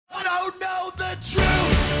the truth.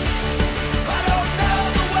 I don't know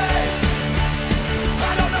the way.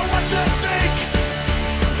 I don't know what to think.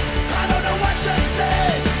 I don't know what to say.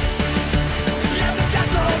 Yeah, but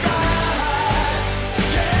that's alright.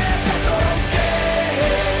 Yeah, that's okay.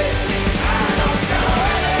 I don't know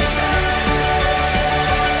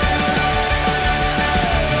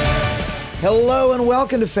anything. Hello and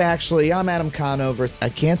welcome to Factually. I'm Adam Conover. I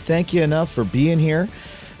can't thank you enough for being here.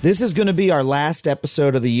 This is going to be our last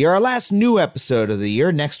episode of the year, our last new episode of the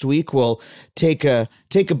year. Next week, we'll take a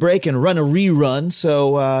break and run a rerun.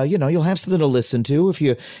 So, you'll have something to listen to if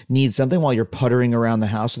you need something while you're puttering around the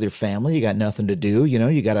house with your family. You got nothing to do.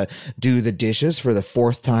 You got to do the dishes for the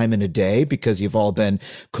fourth time in a day because you've all been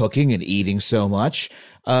cooking and eating so much.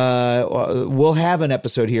 We'll have an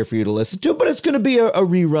episode here for you to listen to, but it's going to be a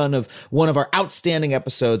rerun of one of our outstanding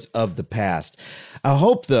episodes of the past. I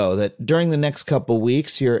hope, though, that during the next couple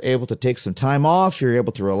weeks, you're able to take some time off. You're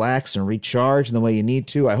able to relax and recharge in the way you need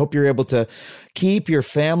to. I hope you're able to keep your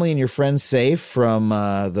family and your friends safe from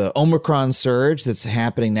the Omicron surge that's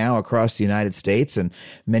happening now across the United States and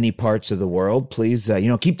many parts of the world. Please,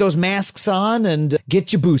 keep those masks on and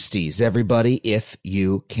get your boosties, everybody, if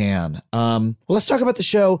you can. Well, let's talk about the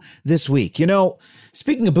show this week.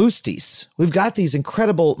 Speaking of boosties, we've got these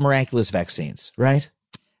incredible, miraculous vaccines, right?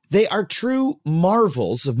 They are true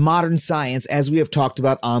marvels of modern science, as we have talked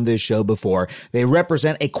about on this show before. They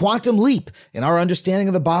represent a quantum leap in our understanding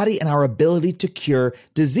of the body and our ability to cure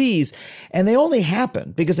disease. And they only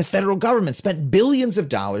happen because the federal government spent billions of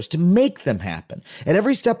dollars to make them happen. At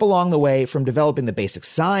every step along the way, from developing the basic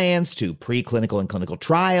science to preclinical and clinical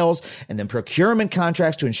trials, and then procurement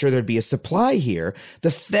contracts to ensure there'd be a supply here,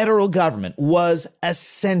 the federal government was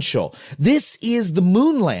essential. This is the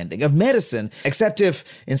moon landing of medicine, except if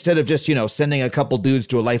instead of just, sending a couple dudes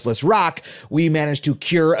to a lifeless rock, we managed to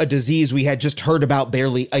cure a disease we had just heard about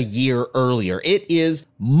barely a year earlier. It is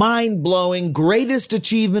mind-blowing, greatest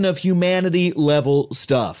achievement of humanity level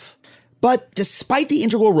stuff. But despite the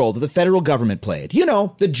integral role that the federal government played,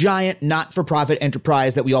 the giant not-for-profit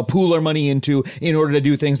enterprise that we all pool our money into in order to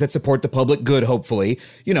do things that support the public good, hopefully,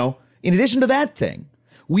 in addition to that thing,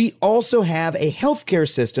 we also have a healthcare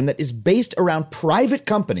system that is based around private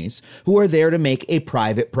companies who are there to make a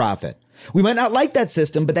private profit. We might not like that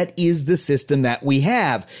system, but that is the system that we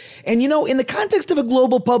have. And, in the context of a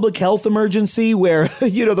global public health emergency where,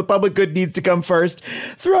 the public good needs to come first,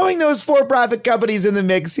 throwing those for-profit companies in the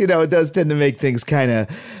mix, it does tend to make things kind of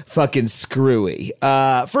fucking screwy.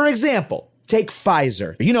 For example, take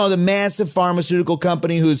Pfizer, the massive pharmaceutical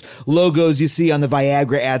company whose logos you see on the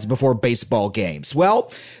Viagra ads before baseball games.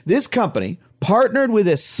 Well, this company partnered with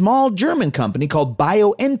a small German company called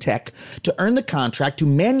BioNTech to earn the contract to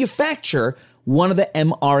manufacture one of the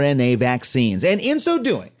mRNA vaccines. And in so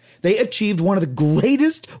doing, they achieved one of the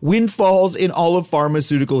greatest windfalls in all of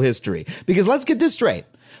pharmaceutical history. Because let's get this straight.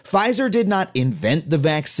 Pfizer did not invent the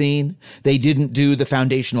vaccine. They didn't do the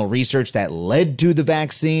foundational research that led to the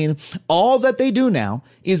vaccine. All that they do now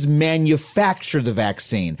is manufacture the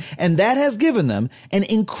vaccine. And that has given them an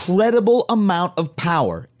incredible amount of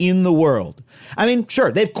power in the world. I mean,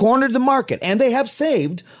 sure, they've cornered the market and they have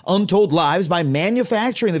saved untold lives by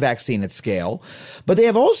manufacturing the vaccine at scale, but they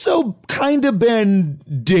have also kind of been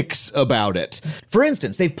dicks about it. For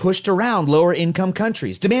instance, they've pushed around lower income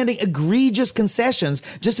countries, demanding egregious concessions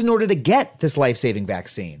just in order to get this life-saving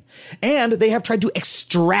vaccine. And they have tried to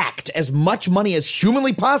extract as much money as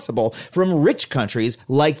humanly possible from rich countries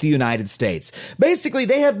like the United States. Basically,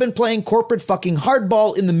 they have been playing corporate fucking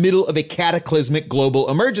hardball in the middle of a cataclysmic global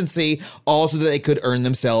emergency, all so that they could earn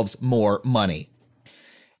themselves more money.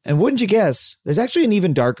 And wouldn't you guess, there's actually an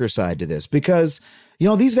even darker side to this because,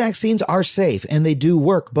 these vaccines are safe and they do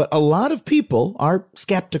work, but a lot of people are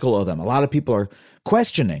skeptical of them. A lot of people are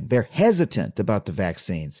questioning. They're hesitant about the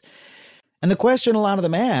vaccines. And the question a lot of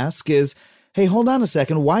them ask is, hey, hold on a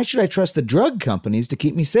second. Why should I trust the drug companies to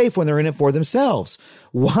keep me safe when they're in it for themselves?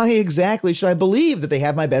 Why exactly should I believe that they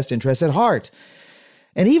have my best interests at heart?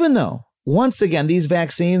 And even though, once again, these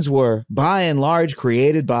vaccines were by and large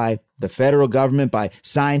created by the federal government, by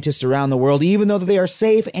scientists around the world, even though they are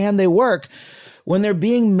safe and they work, when they're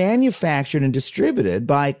being manufactured and distributed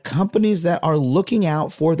by companies that are looking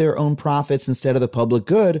out for their own profits instead of the public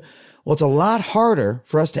good, well, it's a lot harder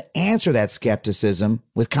for us to answer that skepticism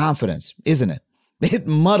with confidence, isn't it? It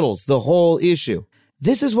muddles the whole issue.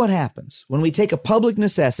 This is what happens when we take a public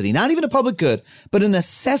necessity, not even a public good, but a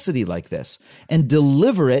necessity like this, and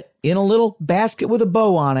deliver it in a little basket with a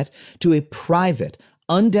bow on it to a private,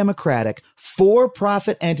 undemocratic,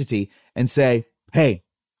 for-profit entity and say, hey,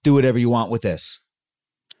 do whatever you want with this.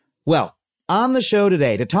 Well, on the show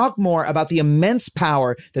today to talk more about the immense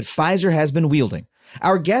power that Pfizer has been wielding.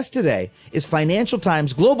 Our guest today is Financial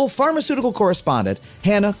Times global pharmaceutical correspondent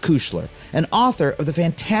Hannah Kuchler, an author of the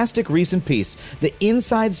fantastic recent piece, The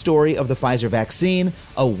Inside Story of the Pfizer Vaccine,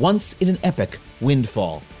 a once-in-an-epic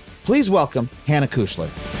windfall. Please welcome Hannah Kuchler.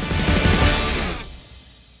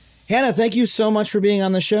 Hannah, thank you so much for being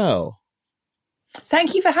on the show.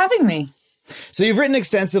 Thank you for having me. So you've written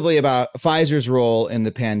extensively about Pfizer's role in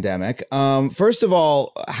the pandemic. First of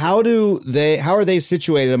all, how are they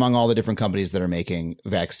situated among all the different companies that are making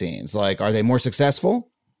vaccines? Like, are they more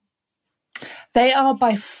successful? They are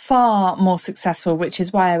by far more successful, which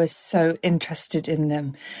is why I was so interested in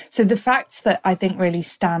them. So the facts that I think really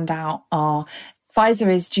stand out are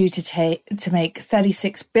Pfizer is due to make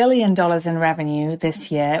 $36 billion in revenue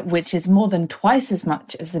this year, which is more than twice as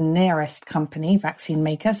much as the nearest company, vaccine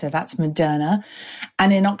maker, so that's Moderna.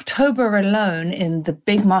 And in October alone, in the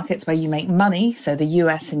big markets where you make money, so the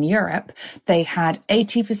US and Europe, they had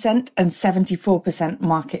 80% and 74%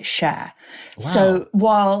 market share. Wow. So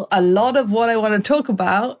while a lot of what I want to talk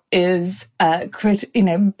about is,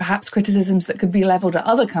 perhaps criticisms that could be leveled at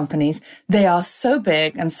other companies, they are so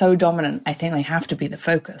big and so dominant, I think they have to be the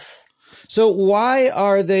focus. So why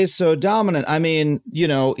are they so dominant? I mean,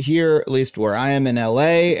 here, at least where I am in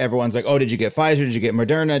LA, everyone's like, oh, did you get Pfizer? Did you get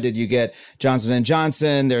Moderna? Did you get Johnson &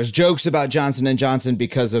 Johnson? There's jokes about Johnson & Johnson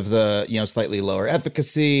because of the, slightly lower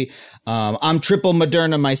efficacy. I'm triple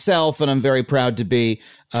Moderna myself, and I'm very proud to be,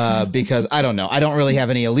 because I don't know. I don't really have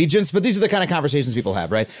any allegiance, but these are the kind of conversations people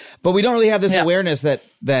have, right? But we don't really have this awareness that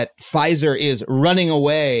Pfizer is running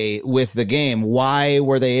away with the game. Why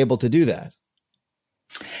were they able to do that?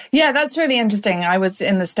 Yeah, that's really interesting. I was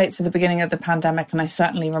in the States for the beginning of the pandemic, and I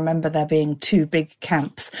certainly remember there being two big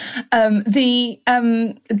camps. They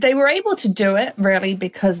were able to do it really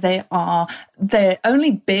because they are the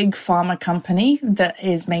only big pharma company that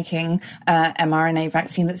is making mRNA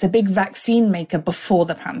vaccine. That's a big vaccine maker before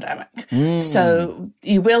the pandemic. So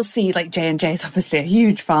you will see, like, J&J is obviously a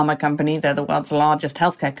huge pharma company. They're the world's largest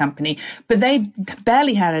healthcare company, but they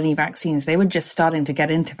barely had any vaccines. They were just starting to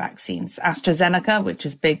get into vaccines. AstraZeneca, which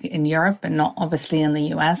is big in Europe and not obviously in the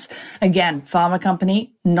US. Again, pharma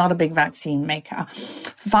company, not a big vaccine maker.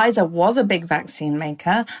 Pfizer was a big vaccine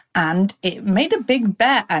maker, and it made a big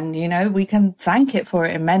bet. And, we can thank it for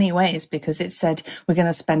it in many ways, because it said, we're going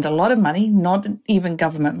to spend a lot of money, not even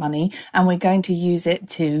government money, and we're going to use it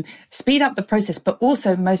to speed up the process, but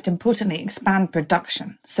also, most importantly, expand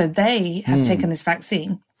production. So they have taken this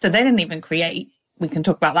vaccine that they didn't even create. We can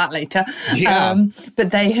talk about that later. Yeah.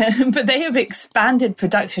 But they have expanded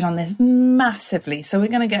production on this massively. So we're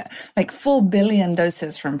going to get like 4 billion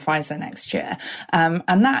doses from Pfizer next year.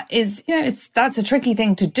 And that is, that's a tricky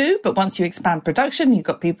thing to do. But once you expand production, you've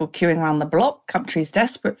got people queuing around the block, countries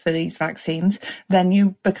desperate for these vaccines, then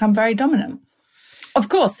you become very dominant. Of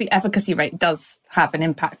course, the efficacy rate does have an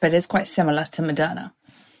impact, but it's quite similar to Moderna.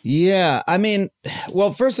 Yeah. I mean,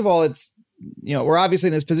 well, first of all, it's, we're obviously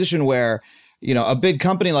in this position where, a big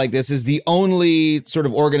company like this is the only sort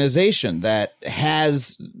of organization that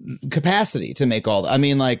has capacity to make all that. I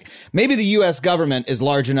mean, like, maybe the U.S. government is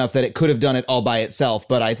large enough that it could have done it all by itself,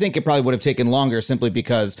 but I think it probably would have taken longer simply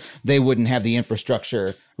because they wouldn't have the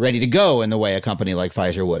infrastructure ready to go in the way a company like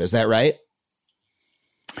Pfizer would. Is that right?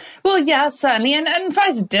 Well, yeah, certainly. And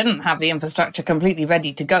Pfizer didn't have the infrastructure completely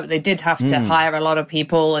ready to go. They did have to hire a lot of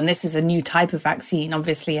people. And this is a new type of vaccine,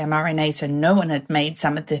 obviously mRNA. So no one had made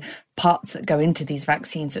some of the parts that go into these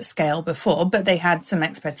vaccines at scale before, but they had some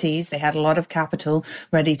expertise. They had a lot of capital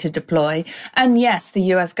ready to deploy. And yes, the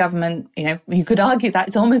US government, you could argue that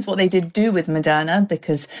it's almost what they did do with Moderna,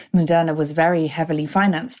 because Moderna was very heavily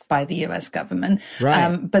financed by the US government.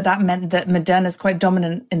 Right. But that meant that Moderna is quite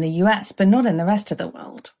dominant in the US, but not in the rest of the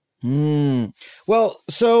world. Well,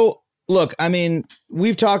 so look, I mean,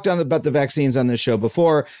 we've talked about the vaccines on this show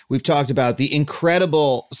before. We've talked about the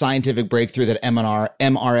incredible scientific breakthrough that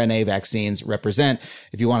mRNA vaccines represent.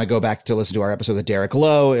 If you want to go back to listen to our episode with Derek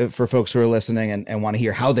Lowe, for folks who are listening and want to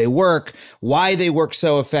hear how they work, why they work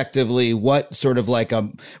so effectively, what sort of like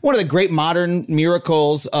one of the great modern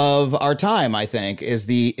miracles of our time, I think, is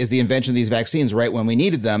the invention of these vaccines right when we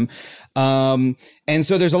needed them. And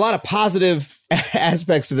so there's a lot of positive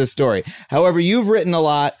aspects to this story. However, you've written a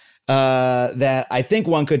lot that I think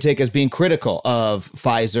one could take as being critical of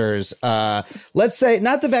Pfizer's, let's say,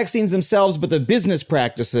 not the vaccines themselves, but the business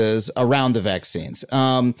practices around the vaccines.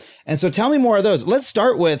 And so tell me more of those. Let's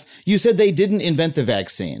start with, you said they didn't invent the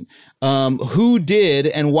vaccine. Who did,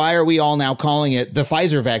 and why are we all now calling it the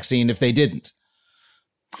Pfizer vaccine if they didn't?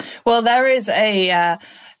 Well, there is a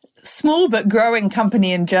small but growing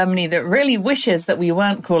company in Germany that really wishes that we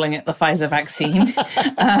weren't calling it the Pfizer vaccine.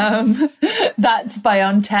 That's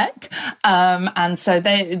BioNTech. And so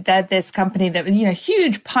they're this company that,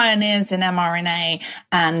 huge pioneers in mRNA.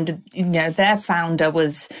 And, their founder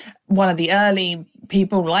was one of the early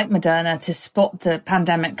people like Moderna to spot the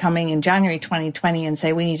pandemic coming in January 2020 and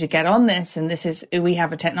say, we need to get on this. And we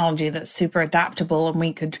have a technology that's super adaptable and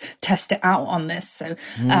we could test it out on this. So,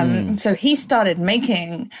 so he started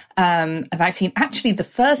making, a vaccine. Actually, the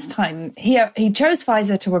first time he chose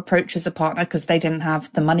Pfizer to approach as a partner because they didn't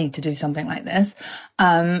have the money to do something like this,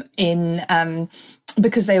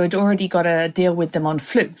 because they had already got a deal with them on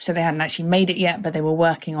flu. So they hadn't actually made it yet, but they were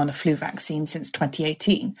working on a flu vaccine since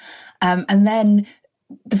 2018. And then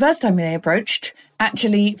the first time they approached,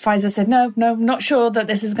 actually, Pfizer said, no, not sure that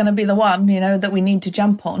this is going to be the one, that we need to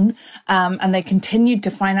jump on. And they continued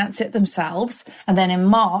to finance it themselves. And then in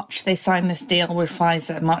March, they signed this deal with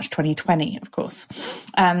Pfizer, March 2020, of course.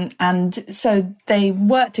 And so they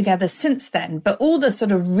worked together since then. But all the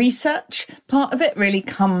sort of research part of it really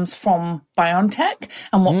comes from BioNTech.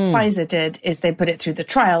 And what Pfizer did is they put it through the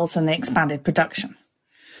trials and they expanded production.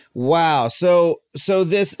 Wow. So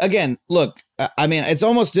this, again, look, I mean, it's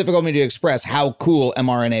almost difficult for me to express how cool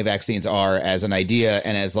mRNA vaccines are as an idea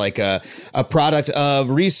and as like a product of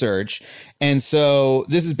research. And so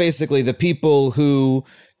this is basically the people who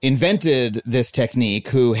invented this technique,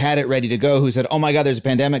 who had it ready to go, who said, oh my God, there's a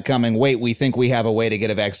pandemic coming. Wait, we think we have a way to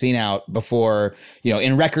get a vaccine out before,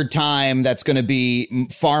 in record time, that's going to be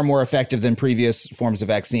far more effective than previous forms of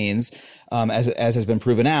vaccines, as has been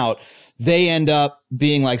proven out. They end up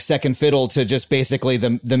being like second fiddle to just basically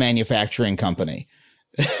the manufacturing company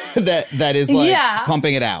that is like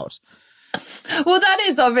pumping it out. Well, that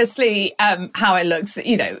is obviously how it looks.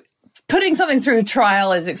 Putting something through a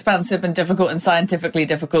trial is expensive and difficult and scientifically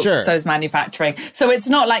difficult. Sure. So is manufacturing. So it's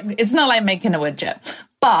not like making a widget.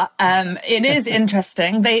 But it is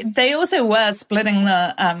interesting. They also were splitting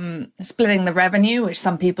the revenue, which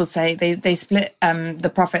some people say they split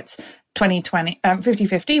the profits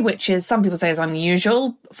 50-50, which is some people say is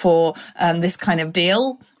unusual for this kind of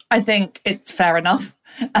deal. I think it's fair enough.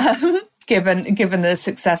 Given the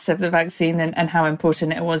success of the vaccine and how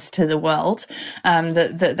important it was to the world,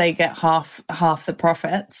 that they get half the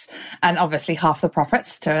profits, and obviously half the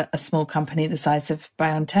profits to a small company the size of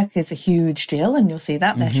BioNTech is a huge deal, and you'll see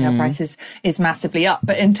that their share price is massively up.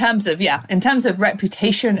 But in terms of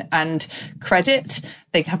reputation and credit,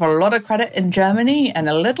 they have a lot of credit in Germany and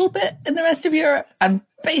a little bit in the rest of Europe, and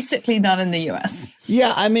basically none in the US.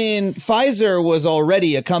 Yeah, I mean, Pfizer was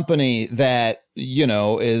already a company that,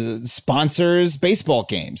 sponsors baseball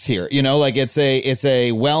games here. It's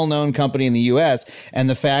a well-known company in the US. And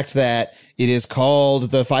the fact that it is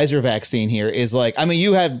called the Pfizer vaccine here is like, I mean,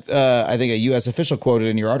 you had, I think, a US official quoted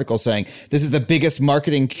in your article saying this is the biggest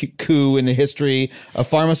marketing coup in the history of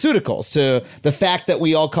pharmaceuticals, to the fact that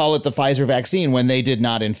we all call it the Pfizer vaccine when they did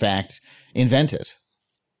not, in fact, invent it.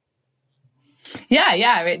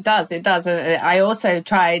 Yeah, it does. It does. I also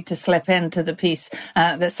tried to slip into the piece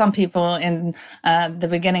that some people in the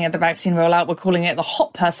beginning of the vaccine rollout were calling it the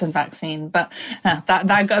hot person vaccine, but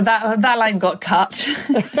that line got cut.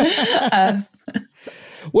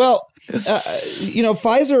 Well,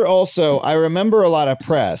 Pfizer also, I remember a lot of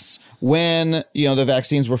press when, the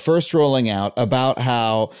vaccines were first rolling out about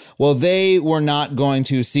how, well, they were not going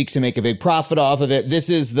to seek to make a big profit off of it. This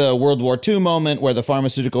is the World War II moment where the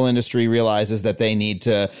pharmaceutical industry realizes that they need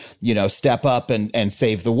to, step up and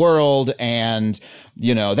save the world. And,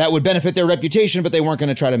 that would benefit their reputation, but they weren't going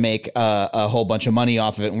to try to make a whole bunch of money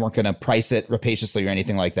off of it and weren't going to price it rapaciously or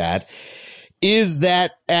anything like that. Is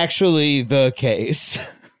that actually the case?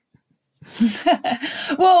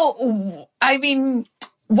 Well, I mean,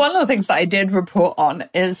 one of the things that I did report on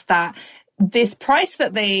is that this price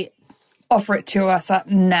that they offer it to us at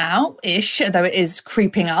now-ish, though it is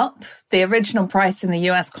creeping up. The original price in the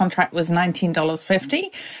US contract was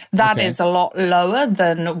 $19.50. That is a lot lower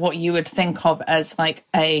than what you would think of as like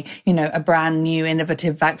a brand new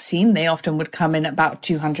innovative vaccine. They often would come in about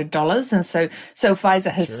 $200. And so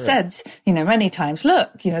Pfizer has said, many times,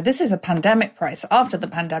 look, this is a pandemic price. After the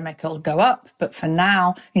pandemic, it'll go up. But for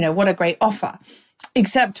now, what a great offer.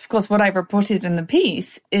 Except, of course, what I reported in the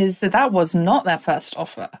piece is that was not their first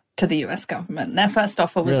offer to the US government. Their first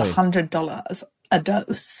offer was $100 a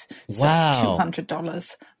dose. Wow. So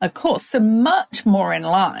 $200 a course. So much more in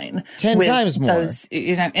line 10 with times more. Those,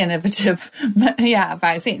 innovative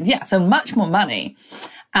vaccines. Yeah, so much more money.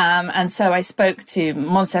 And so I spoke to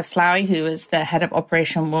Moncef Slaoui, who is the head of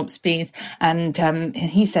Operation Warp Speed, and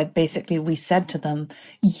he said, basically, we said to them,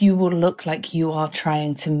 you will look like you are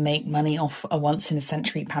trying to make money off a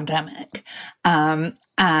once-in-a-century pandemic.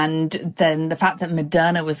 And then the fact that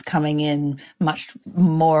Moderna was coming in much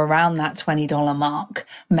more around that $20 mark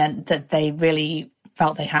meant that they really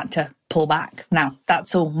felt they had to pull back. Now,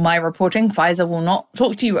 that's all my reporting. Pfizer will not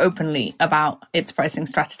talk to you openly about its pricing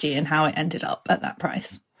strategy and how it ended up at that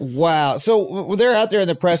price. Wow. So they're out there in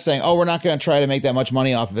the press saying, oh, we're not going to try to make that much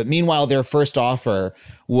money off of it. Meanwhile, their first offer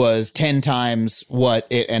was 10 times what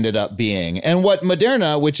it ended up being. And what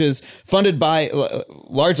Moderna, which is funded by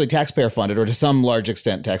largely taxpayer funded, or to some large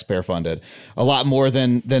extent taxpayer funded, a lot more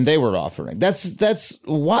than they were offering. That's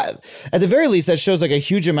why, at the very least, that shows like a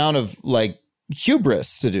huge amount of like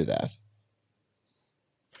hubris to do that.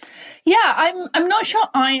 Yeah, I'm not sure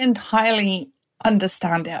I entirely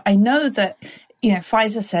understand it. I know that,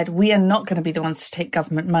 Pfizer said, we are not going to be the ones to take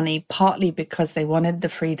government money, partly because they wanted the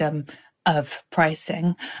freedom of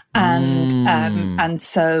pricing. And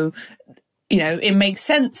so, it makes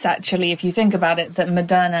sense, actually, if you think about it, that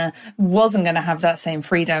Moderna wasn't going to have that same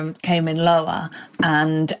freedom, came in lower,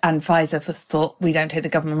 and Pfizer thought, we don't take the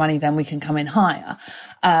government money, then we can come in higher.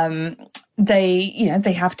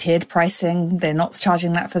 They have tiered pricing. They're not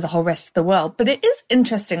charging that for the whole rest of the world. But it is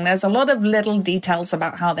interesting. There's a lot of little details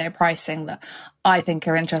about how they're pricing that I think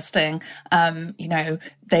are interesting. They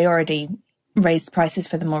already raised prices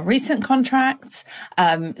for the more recent contracts.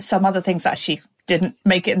 Some other things actually didn't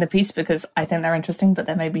make it in the piece because I think they're interesting, but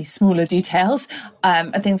there may be smaller details.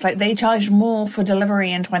 Things like they charged more for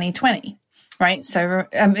delivery in 2020. Right. So,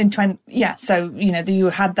 you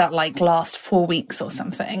had that like last 4 weeks or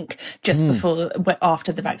something just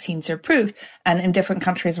after the vaccines are approved. And in different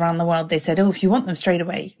countries around the world, they said, oh, if you want them straight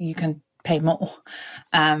away, you can pay more.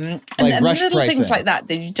 And little pricing. Things like that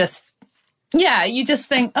you just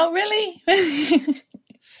think, oh, really?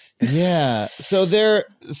 Yeah.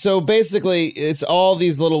 So basically it's all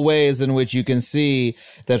these little ways in which you can see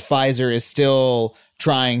that Pfizer is still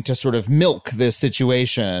trying to sort of milk this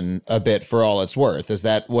situation a bit for all it's worth. Is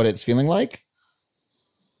that what it's feeling like?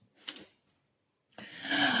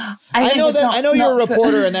 I know you're a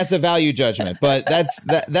reporter and that's a value judgment, but that's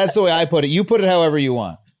the way I put it. You put it however you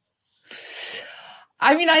want.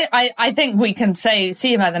 I mean, I think we can see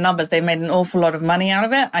by the numbers, they made an awful lot of money out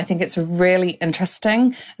of it. I think it's really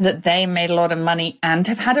interesting that they made a lot of money and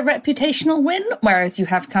have had a reputational win, whereas you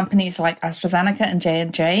have companies like AstraZeneca and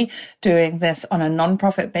J&J doing this on a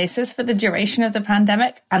non-profit basis for the duration of the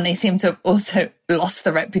pandemic. And they seem to have also lost the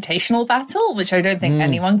reputational battle, which I don't think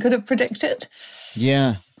anyone could have predicted.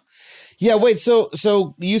 Yeah. Yeah, wait, so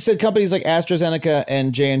you said companies like AstraZeneca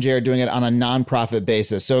and J&J are doing it on a nonprofit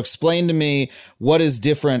basis. So explain to me what is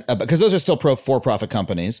different, because those are still for-profit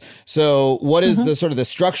companies. So what is the sort of the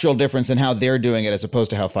structural difference in how they're doing it as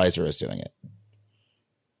opposed to how Pfizer is doing it?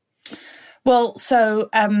 Well, so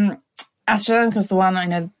AstraZeneca is the one I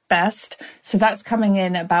know best. So that's coming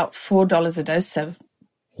in about $4 a dose, so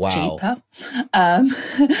cheaper.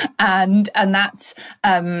 And that's...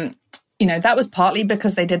 that was partly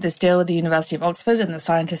because they did this deal with the University of Oxford, and the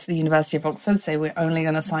scientists at the University of Oxford say we're only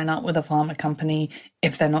going to sign up with a pharma company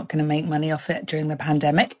if they're not going to make money off it during the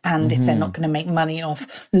pandemic and if they're not going to make money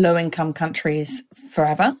off low-income countries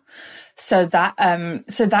forever. So that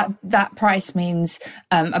price means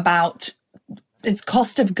about it's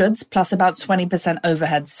cost of goods plus about 20%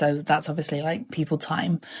 overhead. So that's obviously like people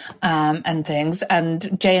time, and things.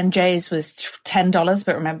 And J&J's was $10,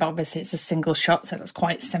 but remember, obviously it's a single shot. So that's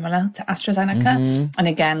quite similar to AstraZeneca. And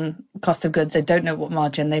again, cost of goods, I don't know what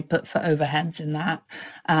margin they put for overheads in that.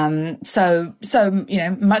 So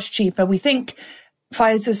much cheaper. We think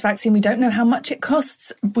Pfizer's vaccine, we don't know how much it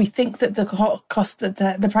costs. We think that the cost that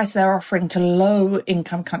the price they're offering to low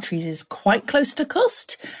income countries is quite close to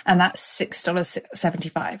cost, and that's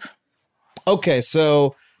 $6.75. Okay,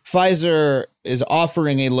 so Pfizer is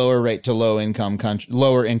offering a lower rate to lower income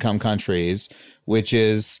countries, which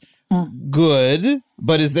is good.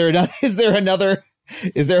 But is there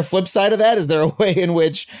a flip side of that? Is there a way in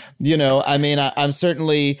which, I'm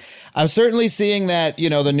certainly seeing that,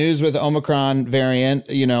 the news with the Omicron variant,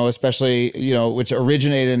 especially, which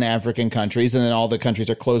originated in African countries, and then all the countries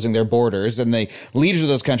are closing their borders, and the leaders of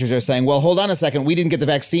those countries are saying, well, hold on a second, we didn't get the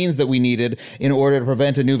vaccines that we needed in order to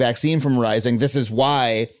prevent a new vaccine from arising. In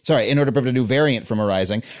order to prevent a new variant from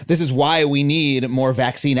arising. This is why we need more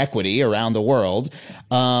vaccine equity around the world.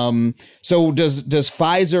 So does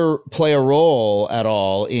Pfizer play a role at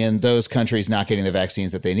all in those countries not getting the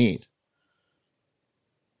vaccines that they need?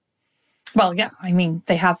 Well, yeah, I mean,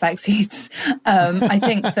 they have vaccines. I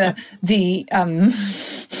think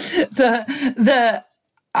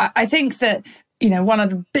I think that, you know, one of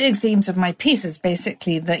the big themes of my piece is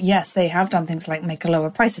basically that, yes, they have done things like make lower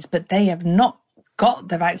prices, but they have not got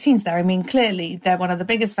the vaccines there. I mean, clearly they're one of the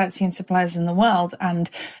biggest vaccine suppliers in the world, and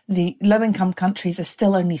the low-income countries are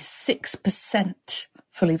still only 6%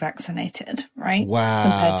 fully vaccinated, right? Wow.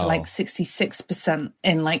 Compared to like 66%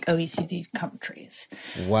 in like OECD countries.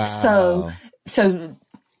 Wow. So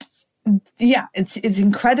yeah, it's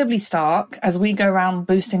incredibly stark. As we go around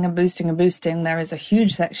boosting and boosting and boosting, there is a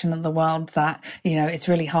huge section of the world that, you know, it's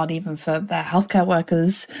really hard even for their healthcare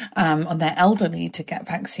workers or their elderly to get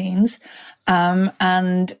vaccines.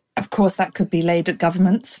 And of course, that could be laid at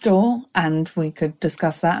government's door, and we could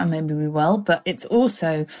discuss that, and maybe we will. But it's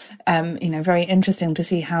also, you know, very interesting to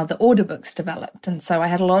see how the order books developed. And so I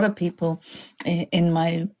had a lot of people in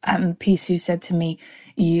my piece who said to me,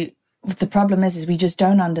 the problem is we just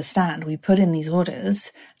don't understand. We put in these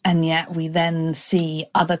orders and yet we then see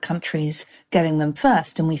other countries getting them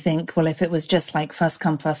first. And we think, well, if it was just like first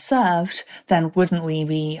come, first served, then wouldn't we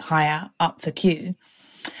be higher up the queue?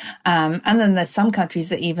 And then there's some countries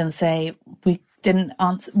that even say we didn't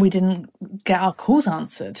get our calls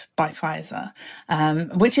answered by Pfizer,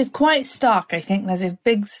 which is quite stark. I think there's a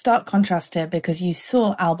big stark contrast here, because you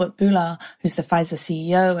saw Albert Bourla, who's the Pfizer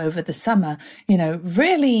CEO, over the summer, you know,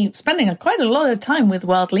 really spending quite a lot of time with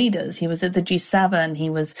world leaders. He was at the G7. He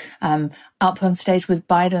was up on stage with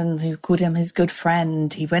Biden, who called him his good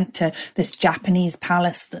friend. He went to this Japanese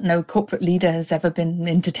palace that no corporate leader has ever been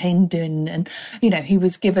entertained in. And, you know, he went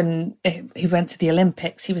to the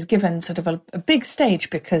Olympics. He was given sort of a big stage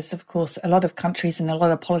because, of course, a lot of countries and a lot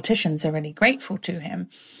of politicians are really grateful to him.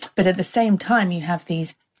 But at the same time, you have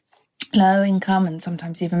these low income and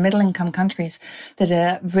sometimes even middle income countries that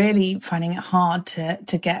are really finding it hard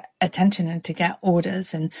to get attention and to get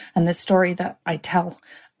orders. And the story that I tell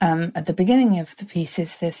at the beginning of the piece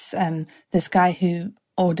is this guy who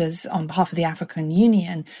orders on behalf of the African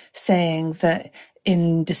Union, saying that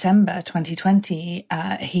in December 2020,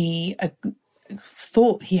 he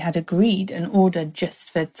thought he had agreed an order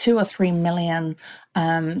just for 2 or 3 million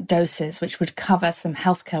doses, which would cover some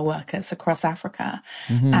healthcare workers across Africa.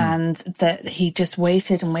 Mm-hmm. And that he just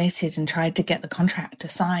waited and waited and tried to get the contract to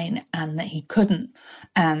sign, and that he couldn't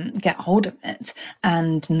get hold of it,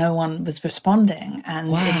 and no one was responding. And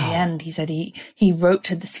in the end, he said he wrote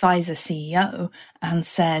to this Pfizer CEO and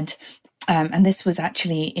said, and this was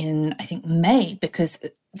actually in, I think, May, because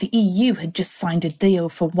the EU had just signed a deal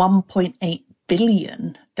for 1.8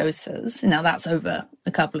 billion doses. Now that's over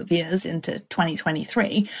a couple of years into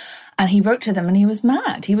 2023. And he wrote to them and he was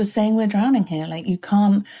mad. He was saying, we're drowning here. Like, you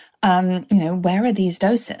can't, where are these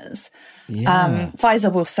doses? Yeah.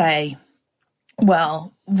 Pfizer will say,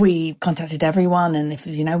 well, we contacted everyone, and if,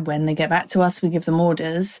 when they get back to us, we give them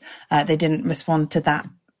orders. They didn't respond to that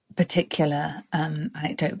particular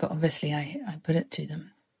anecdote, but obviously I put it to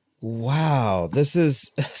them. Wow, this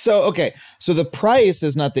is so okay. So the price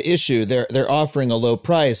is not the issue. They're offering a low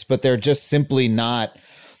price, but they're just simply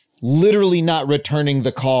literally not returning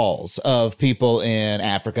the calls of people in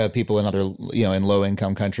Africa, people in other, in low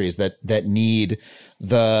income countries that need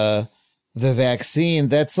the vaccine.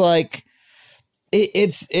 That's like,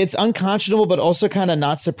 it's unconscionable, but also kind of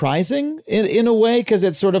not surprising in a way, because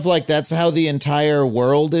it's sort of like that's how the entire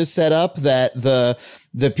world is set up, that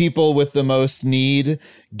the people with the most need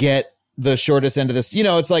get the shortest end of this.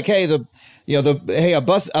 It's like, hey, a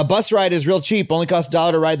bus ride is real cheap, only costs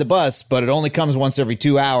 $1 to ride the bus, but it only comes once every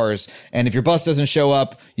 2 hours. And if your bus doesn't show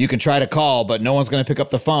up, you can try to call, but no one's going to pick up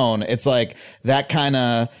the phone. It's like that kind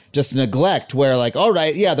of just neglect where, like, all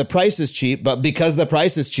right, yeah, the price is cheap, but because the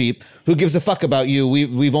price is cheap, who gives a fuck about you?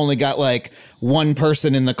 We've only got like one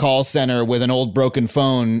person in the call center with an old broken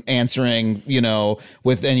phone answering,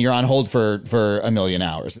 and you're on hold for a million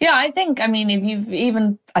hours. Yeah, I think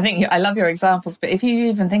I love your examples, but if you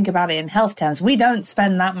even think about it in health terms, we don't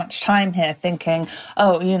spend that much time here thinking,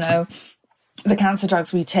 the cancer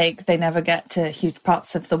drugs we take, they never get to huge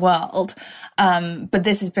parts of the world. But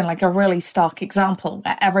this has been like a really stark example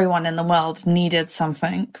where everyone in the world needed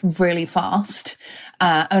something really fast.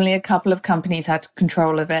 Only a couple of companies had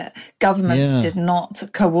control of it. Governments did not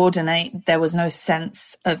coordinate. There was no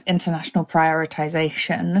sense of international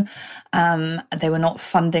prioritization. They were not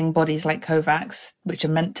funding bodies like COVAX, which are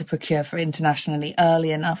meant to procure for internationally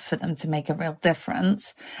early enough for them to make a real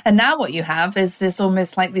difference. And now what you have is this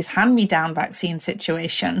almost like this hand-me-down vaccine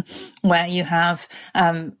situation where you have,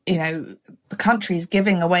 countries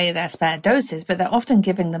giving away their spare doses, but they're often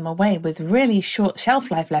giving them away with really short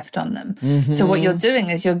shelf life left on them. Mm-hmm. So what you're doing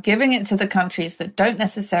is you're giving it to the countries that don't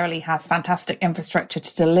necessarily have fantastic infrastructure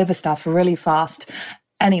to deliver stuff really fast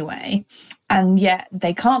anyway. And yet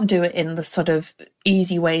they can't do it in the sort of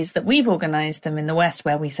easy ways that we've organized them in the West,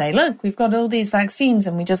 where we say, look, we've got all these vaccines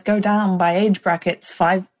and we just go down by age brackets,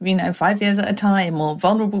 5 years at a time, or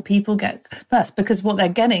vulnerable people get first, because what they're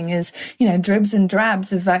getting is, dribs and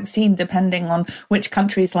drabs of vaccine, depending on which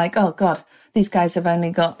country's like, oh God, these guys have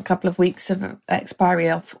only got a couple of weeks of expiry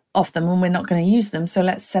off them and we're not going to use them. So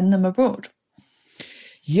let's send them abroad.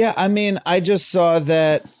 Yeah, I mean, I just saw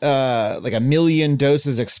that like 1 million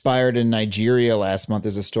doses expired in Nigeria last month.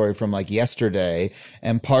 There's a story from like yesterday.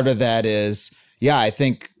 And part of that is, I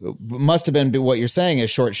think must have been what you're saying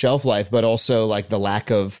is short shelf life, but also like the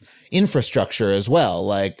lack of infrastructure as well.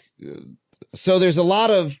 Like, so there's a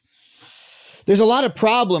lot of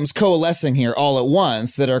problems coalescing here all at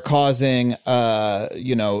once that are causing,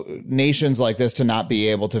 nations like this to not be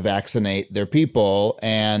able to vaccinate their people.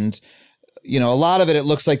 And a lot of it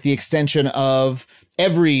looks like the extension of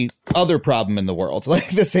every other problem in the world, like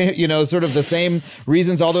the same, sort of the same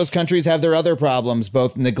reasons all those countries have their other problems,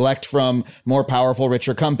 both neglect from more powerful,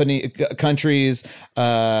 richer countries,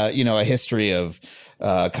 a history of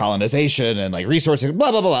colonization and like resources, blah,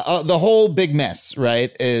 blah, blah. The whole big mess,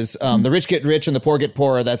 right, is the rich get rich and the poor get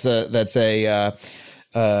poorer. That's a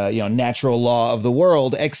natural law of the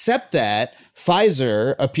world, except that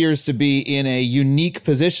Pfizer appears to be in a unique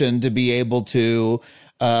position to be able to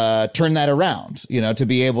turn that around, to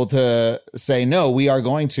be able to say, no, we are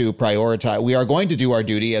going to prioritize. We are going to do our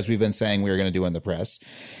duty, as we've been saying we are going to do in the press.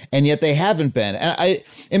 And yet they haven't been. And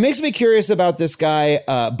it makes me curious about this guy,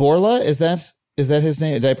 Bourla. Is that his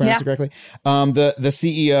name? Did I pronounce it correctly? The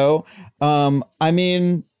CEO. I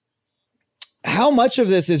mean, how much of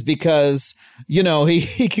this is because,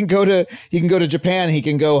 he can go to Japan, he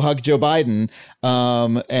can go hug Joe Biden,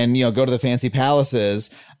 and, go to the fancy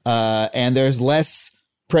palaces, and there's less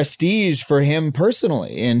prestige for him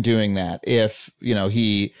personally in doing that if,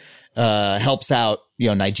 he helps out,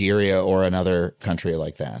 Nigeria or another country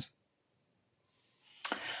like that.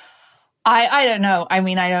 I don't know. I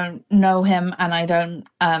mean, I don't know him, and I don't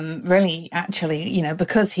really actually,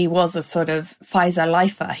 because he was a sort of Pfizer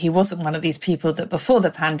lifer. He wasn't one of these people that before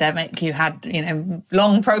the pandemic you had,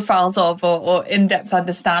 long profiles of or in-depth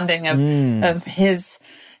understanding of his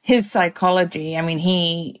psychology. I mean,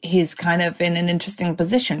 he's kind of in an interesting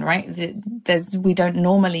position, right? We don't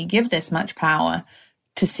normally give this much power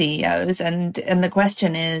to CEOs, and the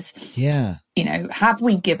question is, have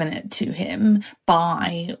we given it to him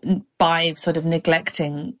by sort of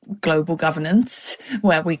neglecting global governance,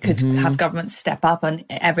 where we could have governments step up and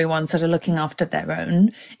everyone sort of looking after their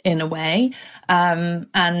own in a way,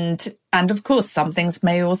 and of course some things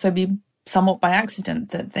may also be somewhat by accident,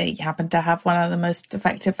 that they happen to have one of the most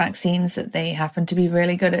effective vaccines, that they happen to be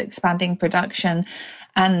really good at expanding production.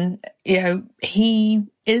 And, he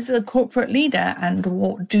is a corporate leader. And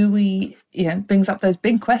what do we, brings up those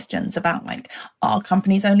big questions about, like, are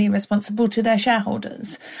companies only responsible to their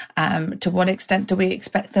shareholders? To what extent do we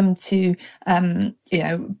expect them to,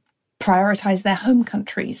 prioritize their home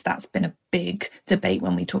countries? That's been a big debate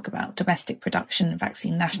when we talk about domestic production and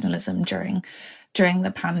vaccine nationalism during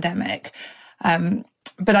the pandemic.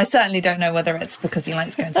 But I certainly don't know whether it's because he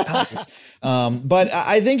likes going to palaces. But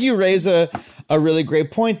I think you raise a really great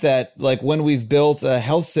point that, like, when we've built a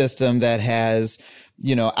health system that has,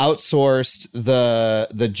 outsourced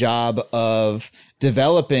the job of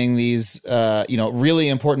developing these, really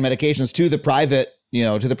important medications to the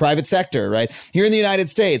private sector, right? Here in the United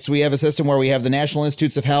States, we have a system where we have the National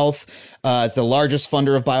Institutes of Health. It's the largest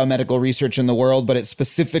funder of biomedical research in the world, but it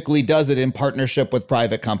specifically does it in partnership with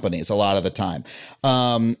private companies a lot of the time.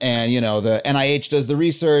 And, the NIH does the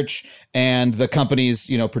research and the companies,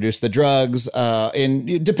 produce the drugs.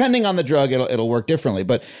 And depending on the drug, it'll work differently.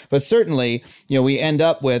 But certainly, we end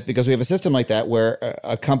up with, because we have a system like that where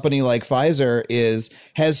a company like Pfizer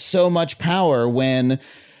has so much power when,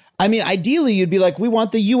 I mean, ideally, you'd be like, we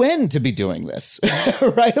want the UN to be doing this,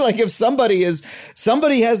 right? Like, if somebody has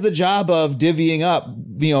the job of divvying up,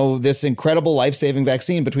 this incredible life-saving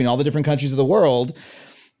vaccine between all the different countries of the world,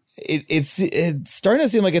 it's starting to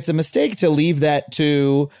seem like it's a mistake to leave that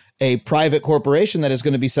to a private corporation that is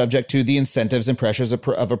going to be subject to the incentives and pressures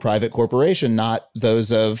of a private corporation, not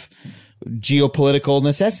those of geopolitical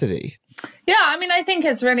necessity. Yeah, I mean, I think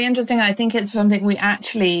it's really interesting. I think it's something we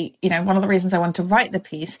actually, one of the reasons I wanted to write the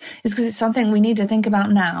piece is because it's something we need to think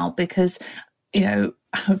about now, because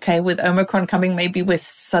okay, with Omicron coming, maybe we're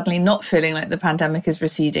suddenly not feeling like the pandemic is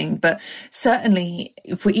receding, but certainly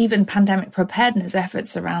even pandemic preparedness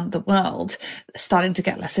efforts around the world are starting to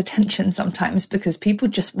get less attention sometimes because people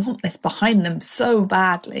just want this behind them so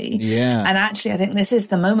badly. Yeah. And actually, I think this is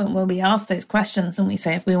the moment where we ask those questions and we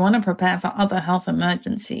say, if we want to prepare for other health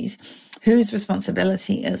emergencies, whose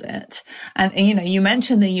responsibility is it? And, you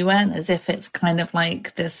mentioned the UN as if it's kind of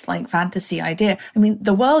like this like fantasy idea. I mean,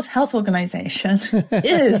 the World Health Organization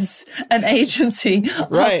is an agency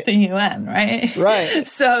right. of the UN, right? Right.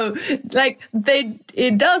 So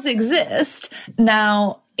it does exist.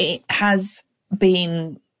 Now it has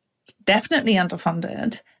been definitely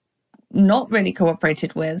underfunded, not really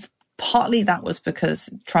cooperated with. Partly that was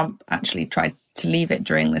because Trump actually tried to leave it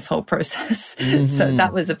during this whole process. Mm-hmm. So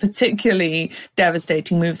that was a particularly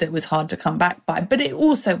devastating move that was hard to come back by. But it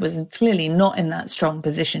also was clearly not in that strong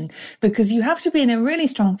position, because you have to be in a really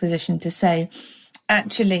strong position to say,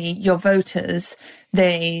 actually, your voters,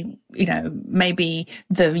 they, maybe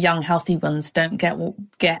the young, healthy ones don't get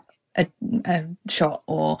a shot,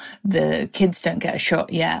 or the kids don't get a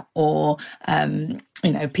shot yet, or,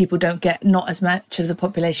 people don't get, not as much of the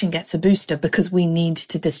population gets a booster, because we need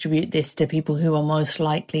to distribute this to people who are most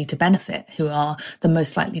likely to benefit, who are the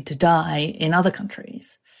most likely to die in other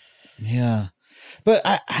countries. Yeah. But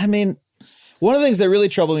I mean, one of the things that really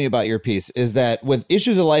troubled me about your piece is that with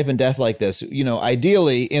issues of life and death like this,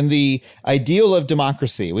 ideally, in the ideal of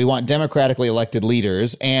democracy, we want democratically elected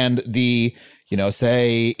leaders and the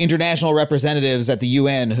say international representatives at the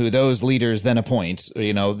UN who those leaders then appoint,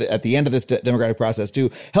 at the end of this democratic process to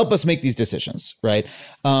help us make these decisions, right?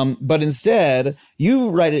 But instead, you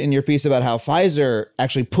write it in your piece about how Pfizer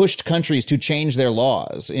actually pushed countries to change their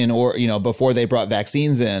laws before they brought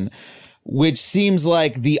vaccines in, which seems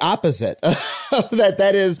like the opposite.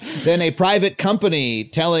 that is then a private company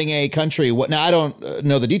telling a country what. Now, I don't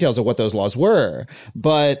know the details of what those laws were,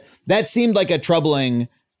 but that seemed like a troubling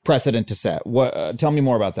precedent to set. Tell me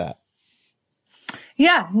more about that.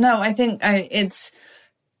 Yeah, no, I think it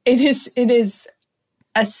is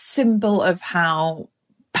a symbol of how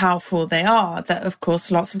powerful they are, that of course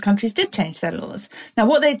lots of countries did change their laws. Now,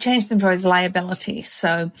 what they changed them for is liability.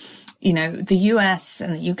 So, the US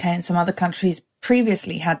and the UK and some other countries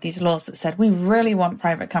previously had these laws that said, we really want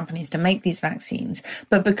private companies to make these vaccines.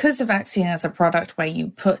 But because a vaccine is a product where you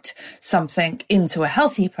put something into a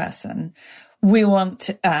healthy person, we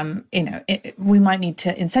want, we might need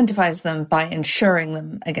to incentivize them by insuring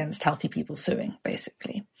them against healthy people suing,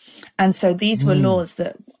 basically. And so these were laws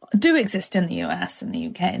that do exist in the US and the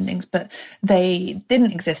UK and things, but they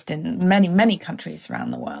didn't exist in many, many countries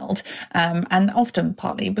around the world. And often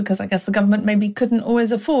partly because I guess the government maybe couldn't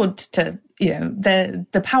always afford to,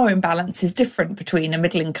 the power imbalance is different between a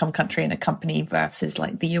middle income country and a company versus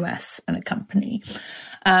like the US and a company.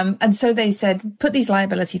 And so they said, put these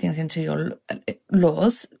liability things into your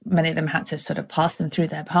laws. Many of them had to sort of pass them through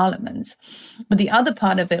their parliaments. But the other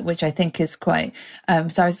part of it, which I think is quite,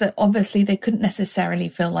 so is that obviously they couldn't necessarily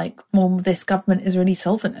feel like, well, this government is really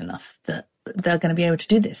solvent enough that they're going to be able to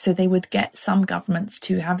do this. So they would get some governments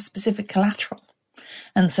to have specific collateral.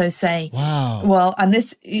 And so say, wow, well, and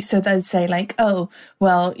this, so they'd say like, oh,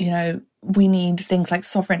 well, we need things like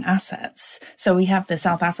sovereign assets. So we have the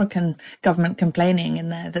South African government complaining in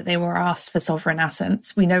there that they were asked for sovereign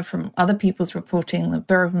assets. We know from other people's reporting, the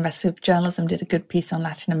Bureau of Investigative Journalism did a good piece on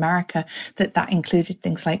Latin America, that included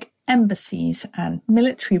things like embassies and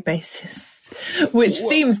military bases, which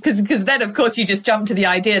seems, because then of course you just jump to the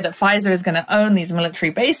idea that Pfizer is going to own these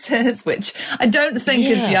military bases, which I don't think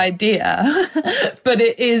is the idea, but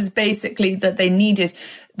it is basically that they needed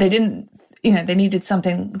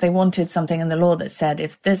something, they wanted something in the law that said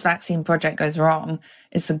if this vaccine project goes wrong,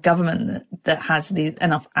 it's the government that has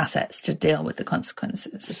enough assets to deal with the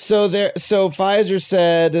consequences. So Pfizer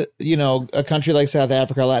said, a country like South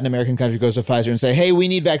Africa, a Latin American country, goes to Pfizer and say, hey, we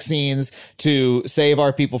need vaccines to save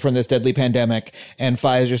our people from this deadly pandemic. And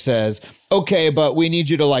Pfizer says, okay, but we need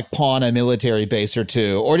you to pawn a military base or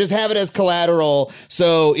two, or just have it as collateral.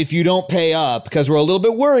 So if you don't pay up, because we're a little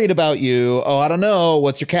bit worried about you, I don't know,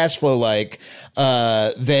 what's your cash flow like?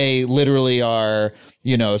 They literally are,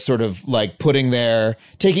 sort of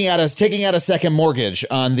taking out a second mortgage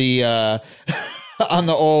on the on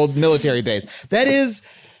the old military base.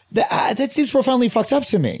 That seems profoundly fucked up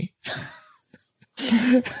to me.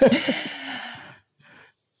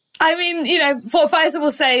 I mean, what Pfizer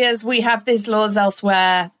will say is we have these laws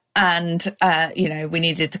elsewhere and, we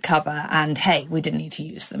needed to cover, and hey, we didn't need to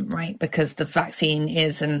use them, right? Because the vaccine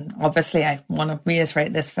is, and obviously I want to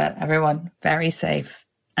reiterate this for everyone, very safe.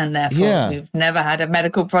 And therefore, we've never had a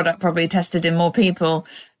medical product probably tested in more people.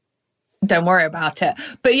 don't worry about it.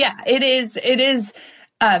 But yeah, it is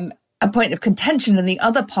a point of contention. And the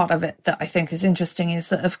other part of it that I think is interesting is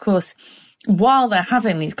that, of course, while they're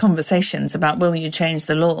having these conversations about will you change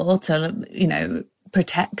the law to,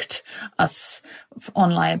 protect us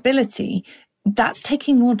on liability, that's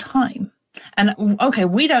taking more time. And okay,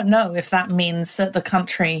 we don't know if that means that the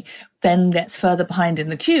country then gets further behind in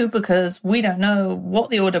the queue because we don't know what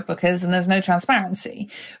the order book is and there's no transparency.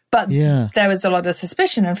 But there is a lot of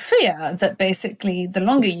suspicion and fear that basically the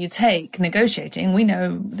longer you take negotiating, we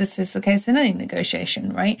know this is the case in any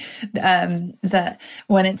negotiation, right? That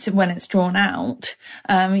when it's drawn out,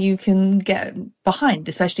 you can get behind,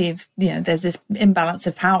 especially if, there's this imbalance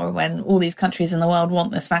of power when all these countries in the world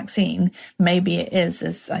want this vaccine. Maybe it is,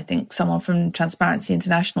 as I think someone from Transparency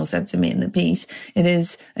International said to me in the piece, it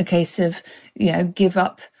is a case of, give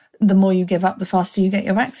up. The more you give up, the faster you get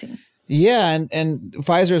your vaccine. Yeah, and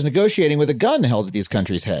Pfizer is negotiating with a gun held at these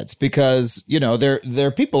countries' heads because,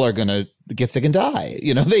 their people are going to get sick and die.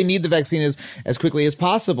 They need the vaccine as quickly as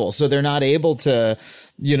possible. So they're not able to,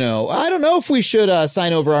 I don't know if we should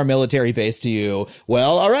sign over our military base to you.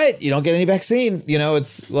 Well, all right, you don't get any vaccine.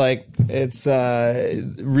 It's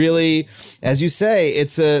really, as you say,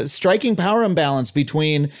 it's a striking power imbalance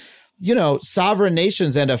between sovereign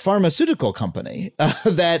nations and a pharmaceutical company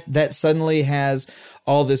that suddenly has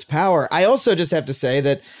all this power. I also just have to say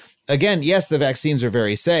that, again, yes, the vaccines are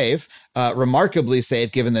very safe, remarkably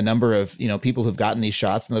safe, given the number of, people who've gotten these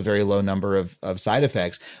shots and the very low number of side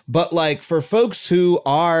effects. But for folks who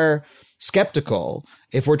are skeptical,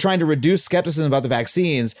 if we're trying to reduce skepticism about the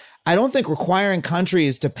vaccines, I don't think requiring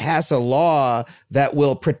countries to pass a law that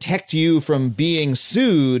will protect you from being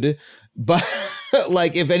sued, but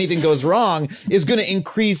if anything goes wrong, is going to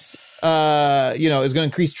increase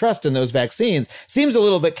trust in those vaccines. Seems a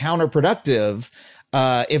little bit counterproductive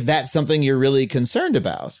if that's something you're really concerned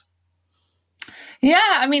about.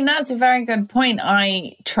 Yeah, that's a very good point.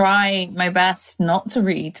 I try my best not to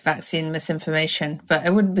read vaccine misinformation, but I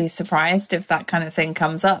wouldn't be surprised if that kind of thing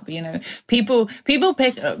comes up. People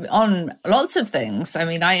pick on lots of things.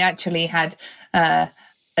 I actually had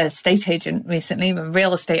a state agent recently, a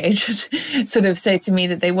real estate agent, sort of say to me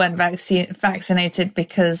that they weren't vaccinated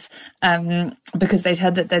because they'd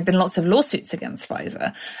heard that there'd been lots of lawsuits against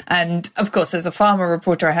Pfizer. And of course, as a pharma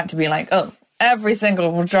reporter, I had to be like, oh, every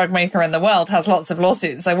single drug maker in the world has lots of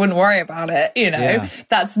lawsuits. I wouldn't worry about it.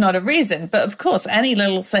 That's not a reason. But of course, any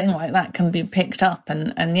little thing like that can be picked up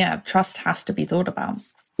and trust has to be thought about.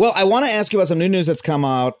 Well, I want to ask you about some new news that's come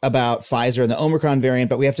out about Pfizer and the Omicron variant,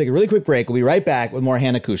 but we have to take a really quick break. We'll be right back with more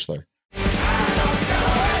Hannah Kuchler.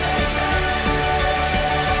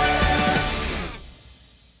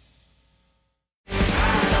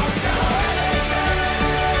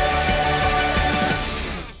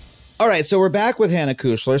 All right, so we're back with Hannah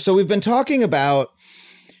Kuchler. So we've been talking about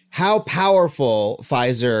how powerful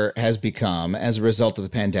Pfizer has become as a result of the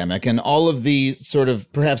pandemic and all of the sort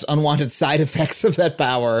of perhaps unwanted side effects of that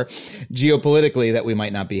power geopolitically that we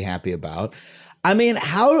might not be happy about.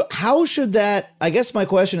 How should that, I guess my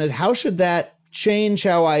question is, how should that change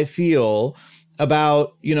how I feel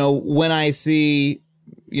about, when I see,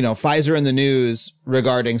 Pfizer in the news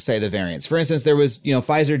regarding, say, the variants? For instance, there was,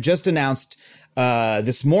 Pfizer just announced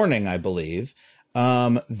this morning, I believe,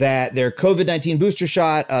 that their COVID-19 booster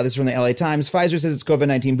shot, this is from the LA Times, Pfizer says its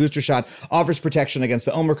COVID-19 booster shot offers protection against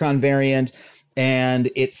the Omicron variant. And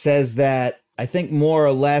it says that, I think more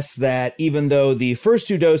or less, that even though the first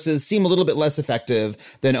two doses seem a little bit less effective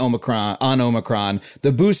than Omicron,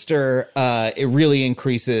 the booster, it really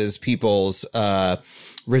increases people's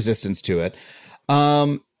resistance to it.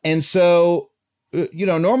 And so,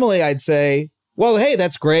 normally I'd say, well, hey,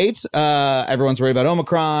 that's great. Everyone's worried about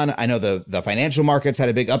Omicron. I know the financial markets had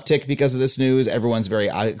a big uptick because of this news. Everyone's very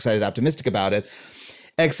excited, optimistic about it.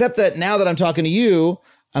 Except that now that I'm talking to you,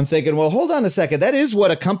 I'm thinking, well, hold on a second. That is what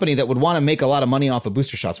a company that would want to make a lot of money off of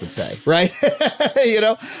booster shots would say, right?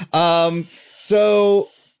 So,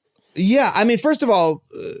 yeah, first of all,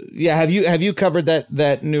 have you covered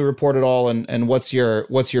that new report at all? And what's your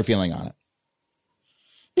feeling on it?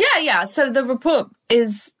 Yeah. So the report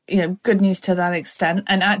is, good news to that extent.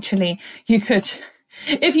 And actually, you could,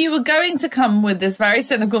 if you were going to come with this very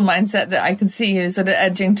cynical mindset that I can see you sort of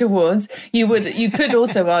edging towards, you could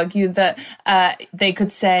also argue that they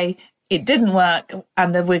could say it didn't work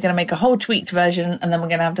and that we're going to make a whole tweaked version and then we're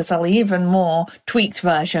going to have to sell even more tweaked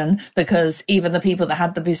version because even the people that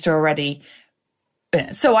had the booster already.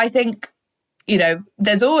 So I think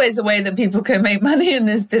there's always a way that people can make money in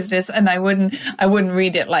this business, and I wouldn't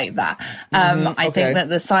read it like that. I think that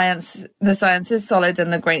the science is solid,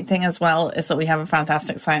 and the great thing as well is that we have a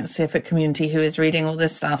fantastic scientific community who is reading all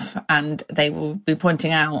this stuff, and they will be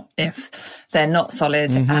pointing out if they're not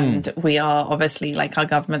solid. And we are obviously, like our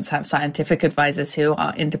governments have scientific advisors who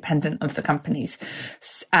are independent of the companies.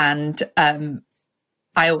 And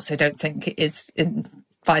I also don't think it is in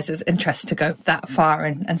Pfizer's interest to go that far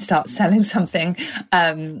and start selling something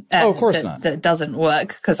of course not. That doesn't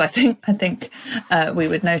work, because I think we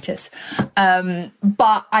would notice.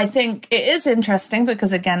 But I think it is interesting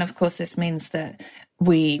because, again, of course, this means that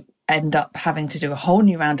we end up having to do a whole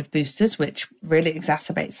new round of boosters, which really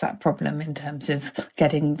exacerbates that problem in terms of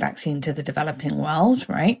getting vaccine to the developing world,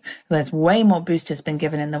 right? There's way more boosters been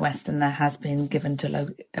given in the West than there has been given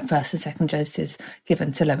to first and second doses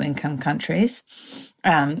given to low-income countries.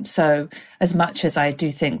 So as much as I do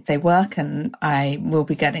think they work, and I will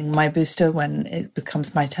be getting my booster when it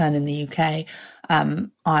becomes my turn in the UK,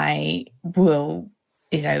 I will,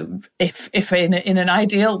 if in an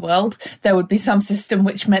ideal world, there would be some system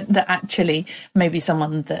which meant that actually maybe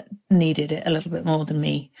someone that needed it a little bit more than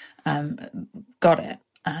me got it.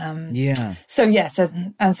 So yes,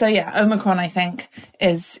 Omicron, I think,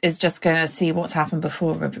 is just going to see what's happened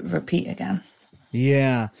before repeat again.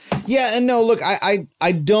 Yeah. And no, look,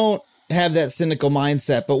 I don't have that cynical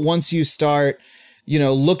mindset, but once you start,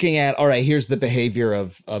 looking at, all right, here's the behavior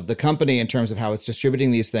of the company in terms of how it's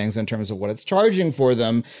distributing these things, in terms of what it's charging for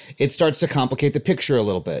them, it starts to complicate the picture a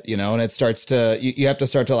little bit, and it starts to, you have to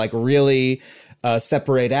start to like really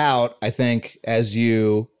separate out, I think, as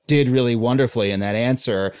you did really wonderfully in that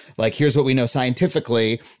answer. Like, here's what we know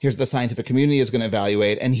scientifically, here's the scientific community is going to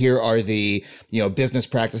evaluate, and here are the, business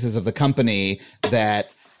practices of the company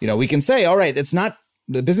that, we can say, all right, it's not,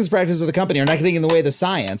 the business practices of the company are not getting in the way of the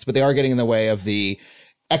science, but they are getting in the way of the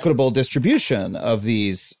equitable distribution of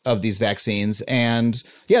these vaccines. And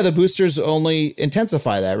yeah, the boosters only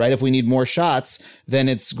intensify that, right? If we need more shots, then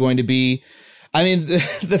it's going to be, I mean,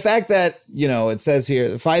 the fact that, it says here,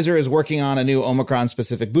 Pfizer is working on a new Omicron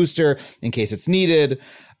specific booster in case it's needed.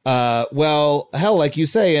 Well, hell, like you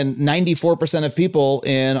say, and 94% of people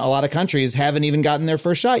in a lot of countries haven't even gotten their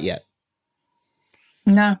first shot yet.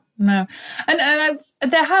 No. And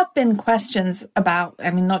there have been questions about,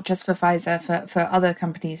 not just for Pfizer, for other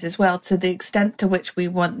companies as well, to the extent to which we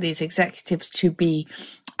want these executives to be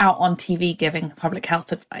out on TV giving public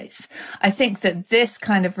health advice. I think that this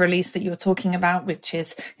kind of release that you're talking about, which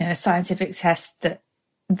is, a scientific test that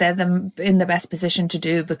they're in the best position to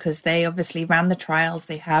do because they obviously ran the trials.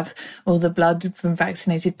 They have all the blood from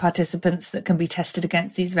vaccinated participants that can be tested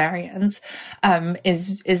against these variants,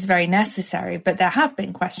 is very necessary. But there have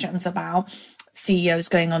been questions about CEOs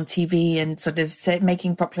going on TV and sort of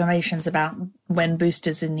making proclamations about when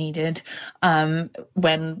boosters are needed,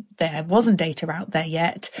 when there wasn't data out there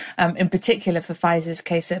yet. In particular, for Pfizer's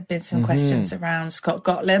case, there have been some questions around Scott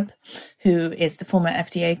Gottlieb, who is the former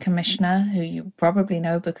FDA commissioner, who you probably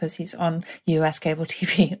know because he's on US cable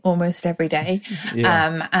TV almost every day.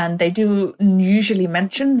 And they do usually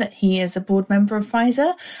mention that he is a board member of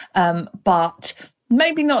Pfizer, but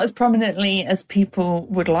maybe not as prominently as people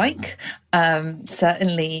would like.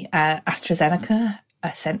 Certainly, AstraZeneca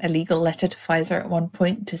sent a legal letter to Pfizer at one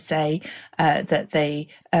point to say that they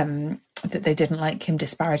didn't like him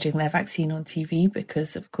disparaging their vaccine on TV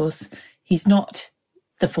because, of course, he's not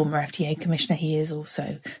the former FDA commissioner. He is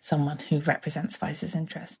also someone who represents Pfizer's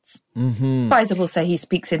interests. Pfizer will say he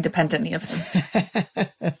speaks independently of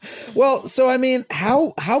them. Well, so I mean,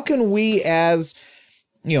 how can we as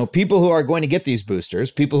people who are going to get these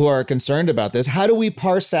boosters, people who are concerned about this, how do we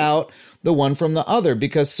parse out the one from the other?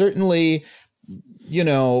 Because certainly,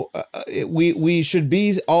 we should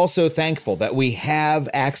be also thankful that we have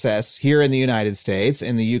access here in the United States,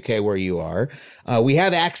 in the UK where you are. We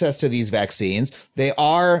have access to these vaccines. They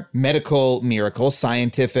are medical miracles,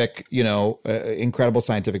 scientific, incredible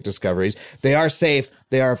scientific discoveries. They are safe.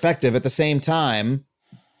 They are effective. At the same time,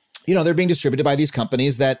 they're being distributed by these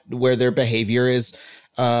companies where their behavior is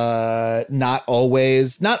not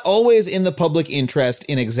always in the public interest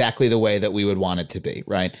in exactly the way that we would want it to be,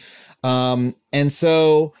 right? And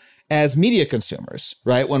so as media consumers,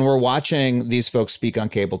 right, when we're watching these folks speak on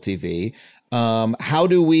cable TV, how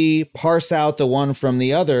do we parse out the one from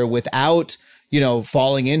the other without,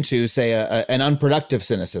 falling into, say, an unproductive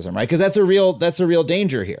cynicism, right? Because that's a real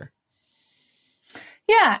danger here.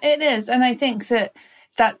 Yeah, it is. And I think that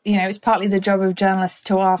it's partly the job of journalists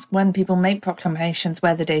to ask when people make proclamations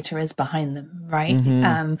where the data is behind them, right?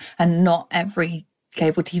 And not every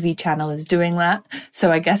cable TV channel is doing that.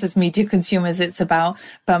 So I guess as media consumers, it's about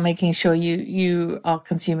making sure you are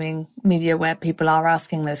consuming media where people are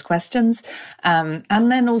asking those questions. And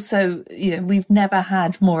then also, we've never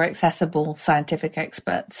had more accessible scientific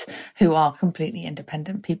experts who are completely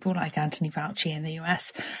independent, people like Anthony Fauci in the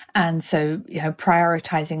US. And so,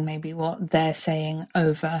 prioritizing maybe what they're saying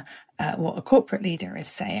over what a corporate leader is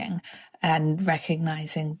saying, and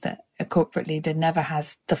recognizing that a corporate leader never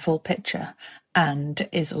has the full picture and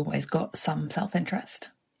is always got some self-interest.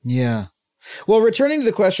 Yeah. Well, returning to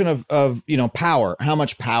the question of power, how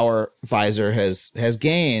much power Pfizer has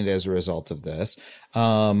gained as a result of this.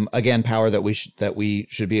 Again, power that we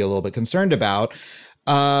should be a little bit concerned about.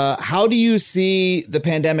 How do you see the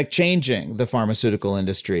pandemic changing the pharmaceutical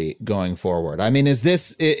industry going forward? I mean, is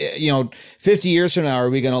this, 50 years from now, are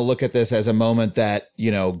we going to look at this as a moment that,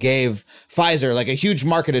 gave Pfizer like a huge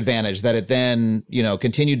market advantage that it then,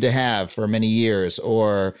 continued to have for many years,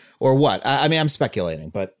 or what? I mean, I'm speculating,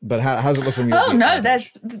 but how's it look from your view? Oh, no,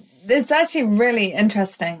 it's actually really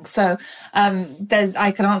interesting. So,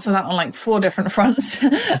 I can answer that on like 4 different fronts.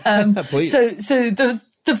 Please. So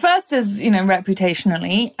the first is,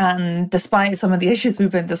 reputationally, and despite some of the issues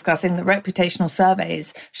we've been discussing, the reputational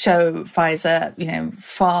surveys show Pfizer,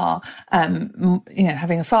 far,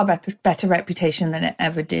 having a far better reputation than it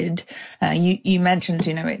ever did. You mentioned,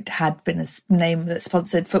 it had been a name that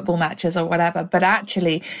sponsored football matches or whatever, but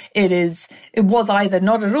actually it was either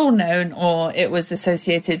not at all known or it was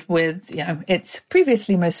associated with, its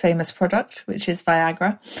previously most famous product, which is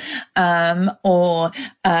Viagra, or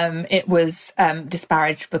it was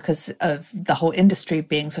disparaged because of the whole industry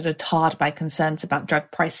being sort of tarred by concerns about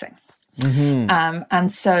drug pricing. Mm-hmm.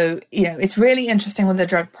 And so, it's really interesting with the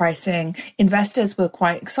drug pricing. Investors were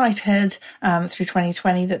quite excited through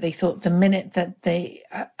 2020 that they thought the minute that the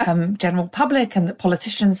general public and the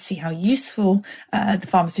politicians see how useful the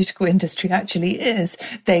pharmaceutical industry actually is,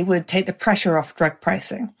 they would take the pressure off drug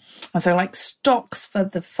pricing. And so stocks for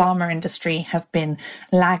the pharma industry have been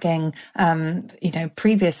lagging,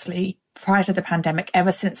 previously, prior to the pandemic,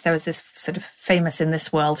 ever since there was this sort of famous in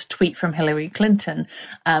this world tweet from Hillary Clinton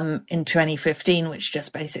in 2015, which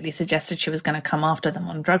just basically suggested she was going to come after them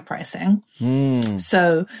on drug pricing.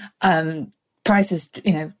 So prices,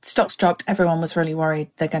 stocks dropped. Everyone was really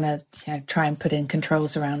worried they're going to try and put in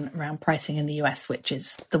controls around pricing in the US, which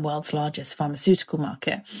is the world's largest pharmaceutical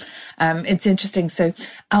market. It's interesting. So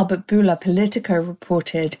Albert Bourla, Politico,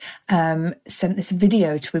 reported, sent this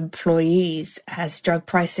video to employees as drug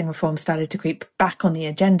pricing reform started to creep back on the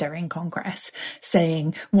agenda in Congress,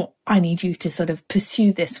 saying, well, I need you to sort of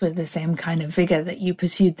pursue this with the same kind of vigor that you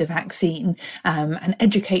pursued the vaccine, and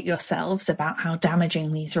educate yourselves about how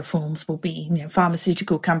damaging these reforms will be.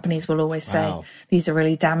 Pharmaceutical companies will always say these are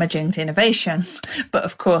really damaging to innovation. But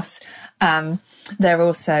of course, they're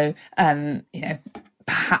also,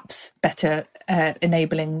 perhaps better,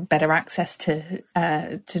 enabling better access to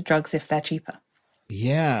drugs if they're cheaper.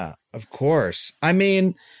 Yeah, of course. I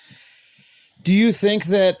mean, do you think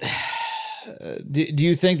that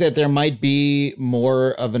there might be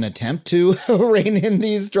more of an attempt to rein in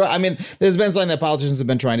these drugs? I mean, there's been something that politicians have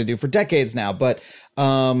been trying to do for decades now, but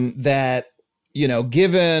that,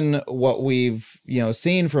 given what we've,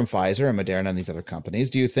 seen from Pfizer and Moderna and these other companies,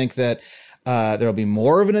 do you think that there'll be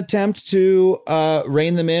more of an attempt to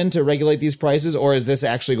rein them in, to regulate these prices, or is this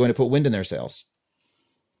actually going to put wind in their sails?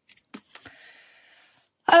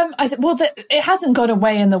 It hasn't gone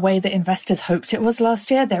away in the way that investors hoped it was last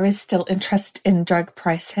year. There is still interest in drug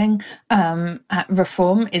pricing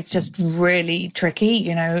reform. It's just really tricky.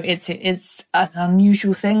 It's an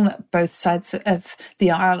unusual thing that both sides of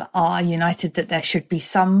the aisle are united that there should be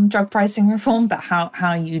some drug pricing reform, but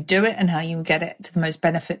how you do it and how you get it to the most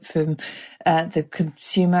benefit from the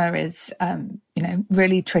consumer is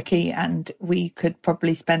really tricky, and we could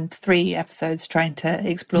probably spend 3 episodes trying to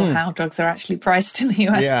explore how drugs are actually priced in the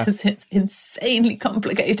US, because it's insanely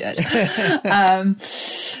complicated.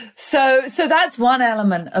 So that's one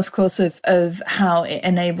element, of course, of how it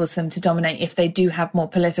enables them to dominate. If they do have more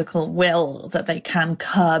political will, that they can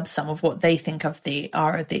curb some of what they think of the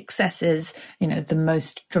excesses, the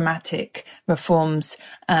most dramatic reforms,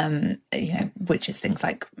 which is things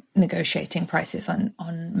like negotiating prices on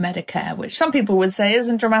Medicare, which some people would say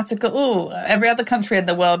isn't dramatic at all. Every other country in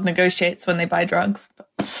the world negotiates when they buy drugs.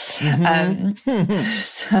 But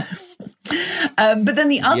then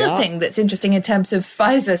the other thing that's interesting in terms of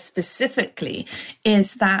Pfizer specifically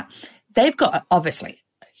is that they've got obviously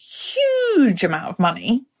a huge amount of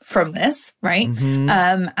money from this, right?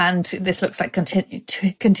 And this looks like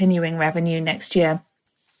continuing revenue next year.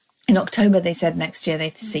 In October, they said next year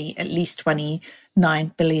they see at least $20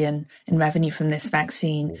 $9 billion in revenue from this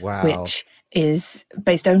vaccine, Wow. which is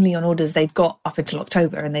based only on orders they'd got up until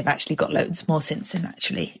October, and they've actually got loads more since then,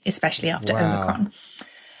 actually, especially after Omicron.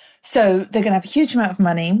 So they're going to have a huge amount of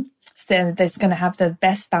money. So they're going to have the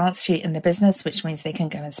best balance sheet in the business, which means they can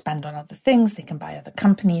go and spend on other things. They can buy other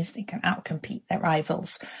companies. They can outcompete their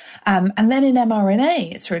rivals. And then in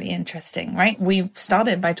mRNA, it's really interesting, right? We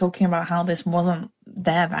started by talking about how this wasn't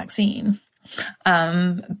their vaccine.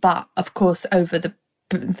 But of course, over the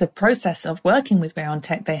process of working with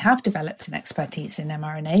BioNTech, they have developed an expertise in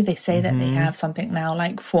mRNA. They say that they have something now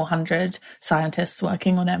like 400 scientists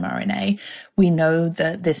working on mRNA. We know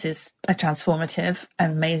that this is a transformative,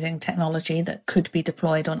 amazing technology that could be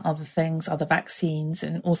deployed on other things, other vaccines,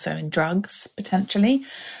 and also in drugs potentially.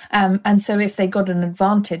 And so if they got an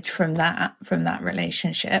advantage from that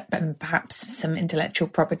relationship, and perhaps some intellectual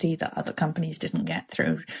property that other companies didn't get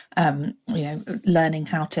through, learning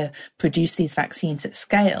how to produce these vaccines at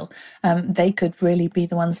scale, they could really be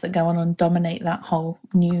the ones that go on and dominate that whole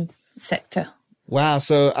new sector. Wow.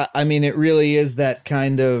 So, I mean, it really is that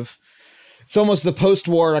kind of, it's almost the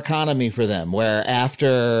post-war economy for them, where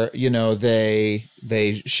after,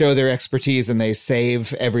 they show their expertise and they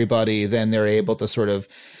save everybody, then they're able to sort of,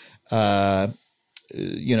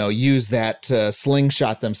 use that to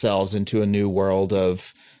slingshot themselves into a new world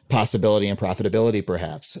of possibility and profitability,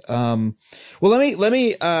 perhaps. Well, let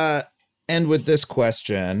me end with this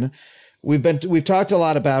question. We've talked a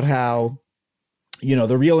lot about how,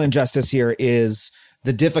 the real injustice here is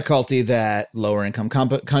the difficulty that lower income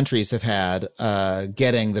countries have had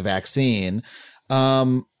getting the vaccine.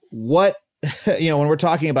 When we're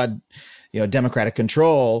talking about, democratic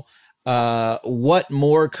control, what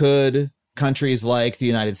more could countries like the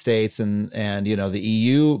United States and the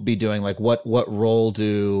EU be doing? Like what role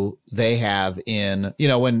do they have in,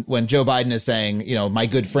 when Joe Biden is saying, my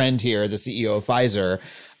good friend here, the CEO of Pfizer,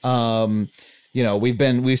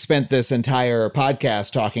 we've spent this entire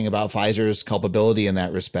podcast talking about Pfizer's culpability in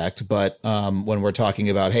that respect. But when we're talking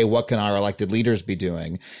about, hey, what can our elected leaders be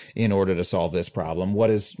doing in order to solve this problem? What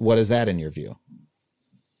is that in your view?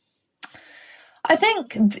 I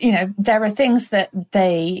think, there are things that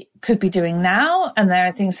they could be doing now, and there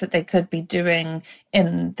are things that they could be doing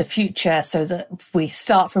in the future so that we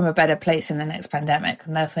start from a better place in the next pandemic.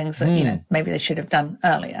 And there are things that, maybe they should have done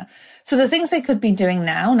earlier. So the things they could be doing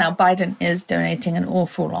now Biden is donating an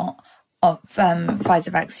awful lot of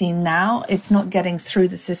Pfizer vaccine now. It's not getting through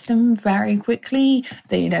the system very quickly.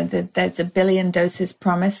 There's 1 billion doses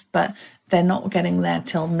promised, but they're not getting there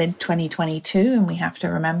till mid-2022. And we have to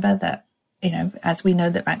remember that, as we know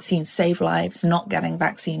that vaccines save lives, not getting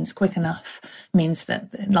vaccines quick enough means that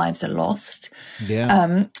lives are lost.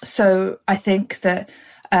 Yeah. So I think that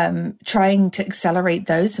trying to accelerate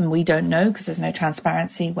those, and we don't know because there's no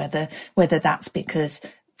transparency whether that's because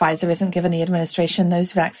Pfizer isn't giving the administration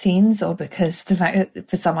those vaccines or because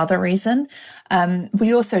for some other reason.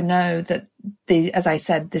 We also know that as I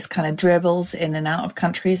said, this kind of dribbles in and out of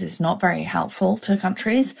countries is not very helpful to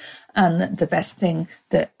countries. And the best thing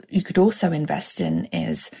that you could also invest in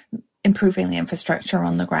is improving the infrastructure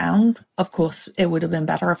on the ground. Of course, it would have been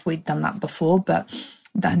better if we'd done that before, but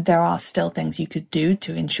there are still things you could do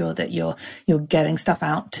to ensure that you're getting stuff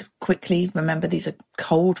out quickly. Remember, these are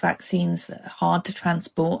cold vaccines that are hard to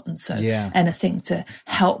transport, and so anything to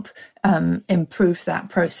help improve that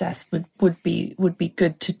process would be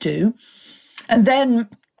good to do. And then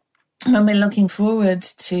when we're looking forward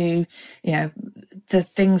to, the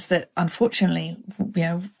things that unfortunately,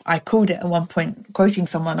 I called it at one point, quoting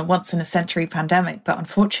someone, a once in a century pandemic, but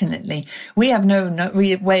unfortunately we have no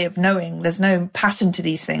way of knowing. There's no pattern to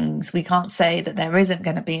these things. We can't say that there isn't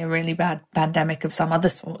going to be a really bad pandemic of some other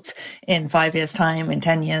sort in 5 years' time, in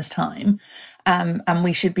 10 years' time. And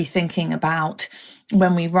we should be thinking about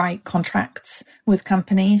when we write contracts with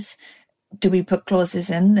companies, do we put clauses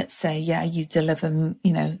in that say, you deliver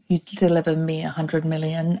me 100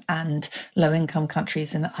 million and low income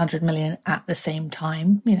countries and 100 million at the same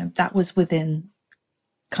time? That was within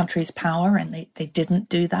countries' power, and they didn't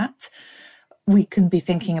do that. We can be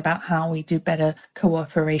thinking about how we do better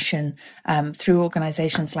cooperation through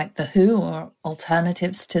organizations like the WHO or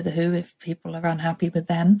alternatives to the WHO if people are unhappy with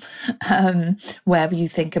them, where you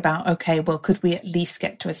think about, okay, well, could we at least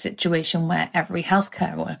get to a situation where every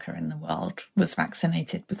healthcare worker in the world was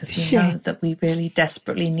vaccinated, because we know that we really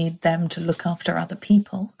desperately need them to look after other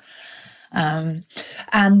people. And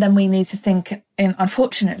then we need to think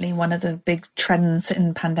unfortunately, one of the big trends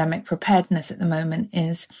in pandemic preparedness at the moment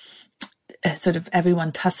is sort of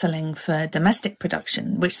everyone tussling for domestic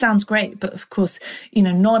production, which sounds great. But of course,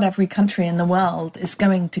 not every country in the world is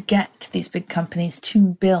going to get these big companies to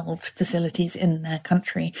build facilities in their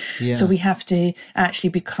country. Yeah. So we have to actually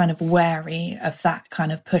be kind of wary of that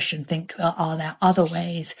kind of push and think, well, are there other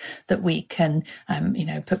ways that we can,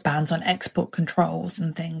 put bans on export controls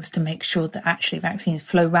and things to make sure that actually vaccines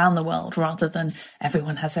flow around the world rather than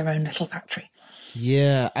everyone has their own little factory?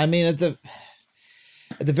 Yeah. I mean, at the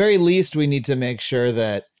very least, we need to make sure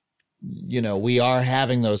that, we are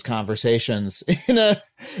having those conversations in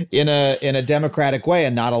a democratic way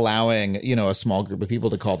and not allowing, a small group of people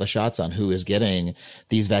to call the shots on who is getting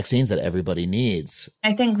these vaccines that everybody needs.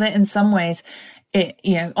 I think that in some ways,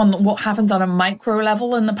 on what happens on a micro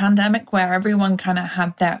level in the pandemic, where everyone kind of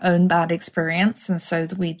had their own bad experience. And so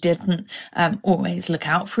we didn't always look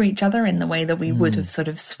out for each other in the way that we would have sort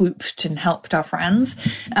of swooped and helped our friends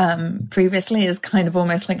previously, is kind of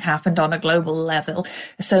almost like happened on a global level.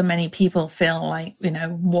 So many people feel like,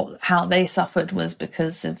 how they suffered was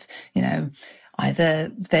because of,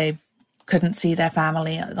 either they couldn't see their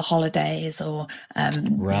family at the holidays, or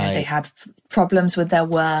they had problems with their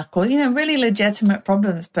work, or really legitimate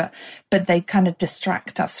problems, but they kind of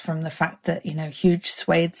distract us from the fact that huge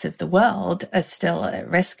swathes of the world are still at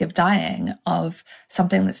risk of dying of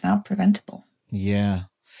something that's now preventable. Yeah.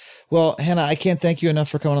 Well, Hannah, I can't thank you enough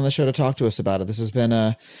for coming on the show to talk to us about it. This has been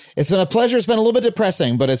it's been a pleasure. It's been a little bit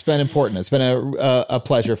depressing, but it's been important. It's been a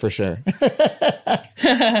pleasure for sure.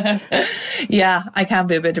 Yeah, I can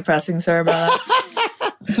be a bit depressing. Sorry about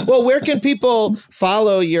that. Well, where can people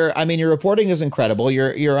follow your reporting is incredible.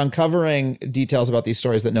 You're uncovering details about these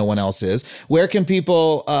stories that no one else is. Where can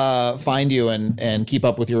people find you and keep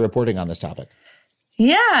up with your reporting on this topic?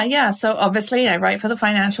 Yeah. So obviously I write for the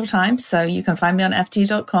Financial Times, so you can find me on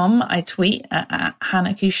ft.com. I tweet at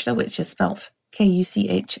Hannah Kuchler, which is spelled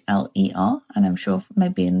Kuchler, and I'm sure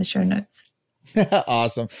maybe in the show notes.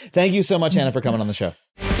 Awesome. Thank you so much, Hannah, for coming on the show.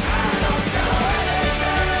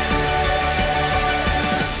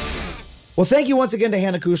 Well, thank you once again to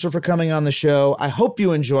Hannah Kuchler for coming on the show. I hope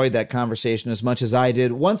you enjoyed that conversation as much as I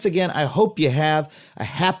did. Once again, I hope you have a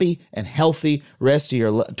happy and healthy rest of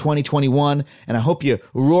your 2021, and I hope you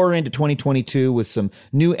roar into 2022 with some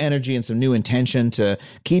new energy and some new intention to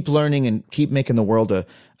keep learning and keep making the world a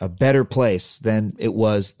better place than it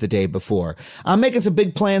was the day before. I'm making some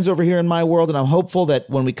big plans over here in my world, and I'm hopeful that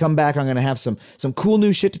when we come back, I'm going to have some cool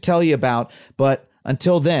new shit to tell you about. But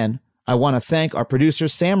until then, I want to thank our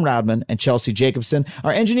producers, Sam Roudman and Chelsea Jacobson,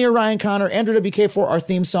 our engineer, Ryan Connor, Andrew WK for our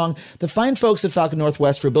theme song, the fine folks at Falcon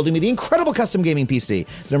Northwest for building me the incredible custom gaming PC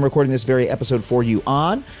that I'm recording this very episode for you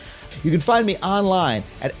on. You can find me online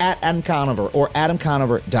at Adam Conover or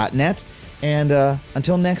adamconover.net. And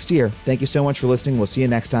until next year, thank you so much for listening. We'll see you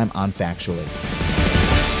next time on Factually.